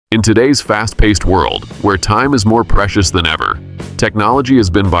In today's fast-paced world, where time is more precious than ever, technology has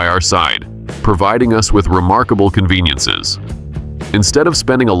been by our side, providing us with remarkable conveniences. Instead of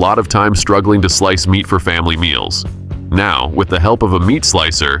spending a lot of time struggling to slice meat for family meals, now, with the help of a meat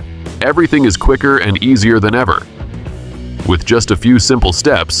slicer, everything is quicker and easier than ever. With just a few simple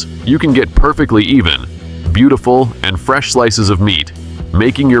steps, you can get perfectly even, beautiful, and fresh slices of meat,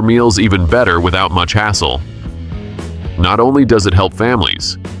 making your meals even better without much hassle. Not only does it help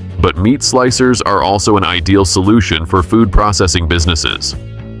families, but meat slicers are also an ideal solution for food processing businesses.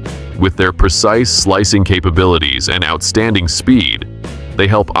 With their precise slicing capabilities and outstanding speed, they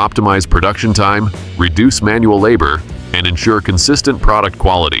help optimize production time, reduce manual labor, and ensure consistent product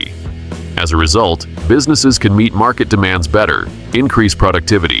quality. As a result, businesses can meet market demands better, increase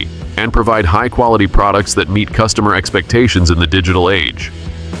productivity, and provide high-quality products that meet customer expectations in the digital age.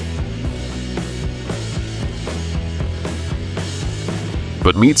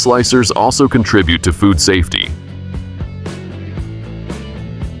 But meat slicers also contribute to food safety.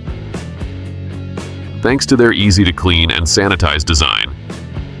 Thanks to their easy-to-clean and sanitize design,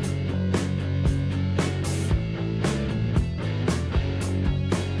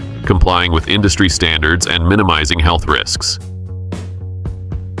 complying with industry standards and minimizing health risks.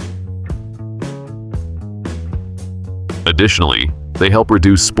 Additionally, they help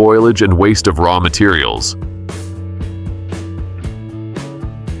reduce spoilage and waste of raw materials.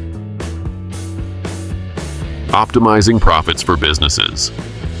 Optimizing profits for businesses.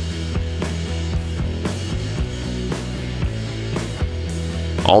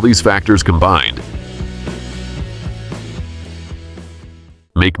 All these factors combined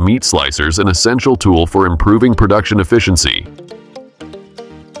make meat slicers an essential tool for improving production efficiency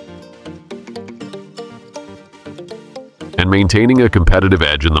and maintaining a competitive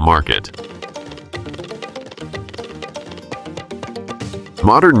edge in the market.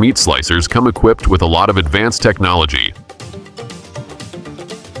 Modern meat slicers come equipped with a lot of advanced technology,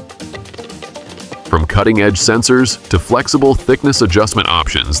 from cutting-edge sensors to flexible thickness adjustment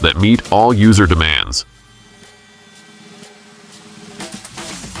options that meet all user demands.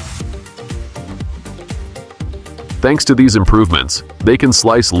 Thanks to these improvements, they can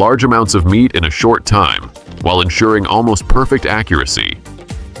slice large amounts of meat in a short time, while ensuring almost perfect accuracy.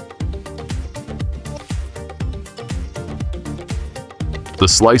 The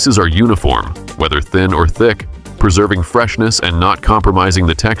slices are uniform, whether thin or thick, preserving freshness and not compromising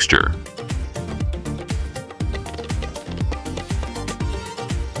the texture.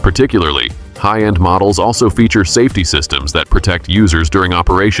 Particularly, high-end models also feature safety systems that protect users during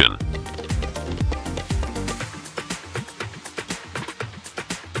operation.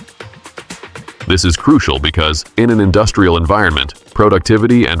 This is crucial because, in an industrial environment,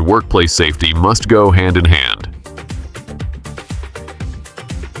 productivity and workplace safety must go hand in hand.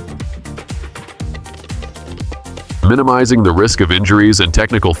 Minimizing the risk of injuries and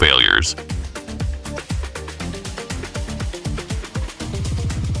technical failures.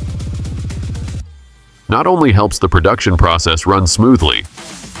 Not only helps the production process run smoothly,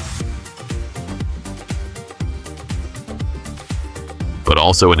 but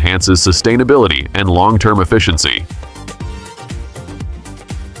also enhances sustainability and long-term efficiency.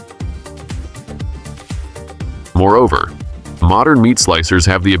 Moreover, modern meat slicers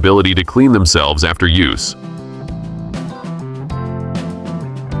have the ability to clean themselves after use.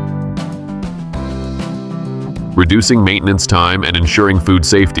 Reducing maintenance time and ensuring food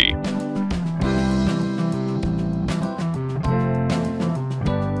safety.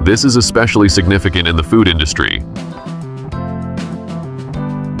 This is especially significant in the food industry,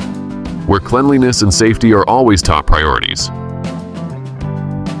 where cleanliness and safety are always top priorities.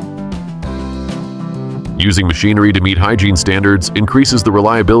 Using machinery to meet hygiene standards increases the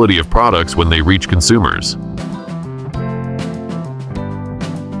reliability of products when they reach consumers.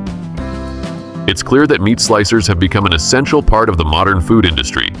 It's clear that meat slicers have become an essential part of the modern food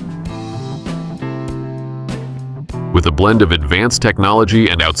industry. With a blend of advanced technology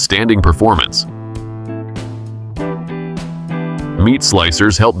and outstanding performance, meat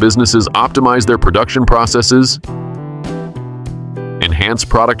slicers help businesses optimize their production processes, enhance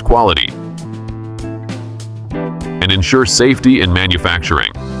product quality, and ensure safety in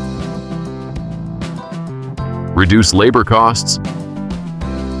manufacturing. Reduce labor costs.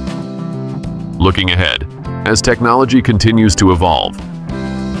 Looking ahead, as technology continues to evolve,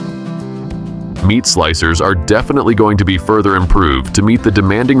 meat slicers are definitely going to be further improved to meet the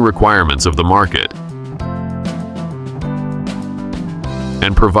demanding requirements of the market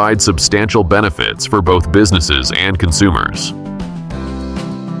and provide substantial benefits for both businesses and consumers.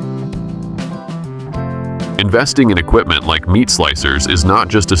 Investing in equipment like meat slicers is not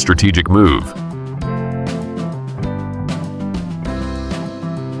just a strategic move.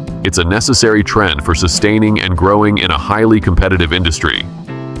 It's a necessary trend for sustaining and growing in a highly competitive industry.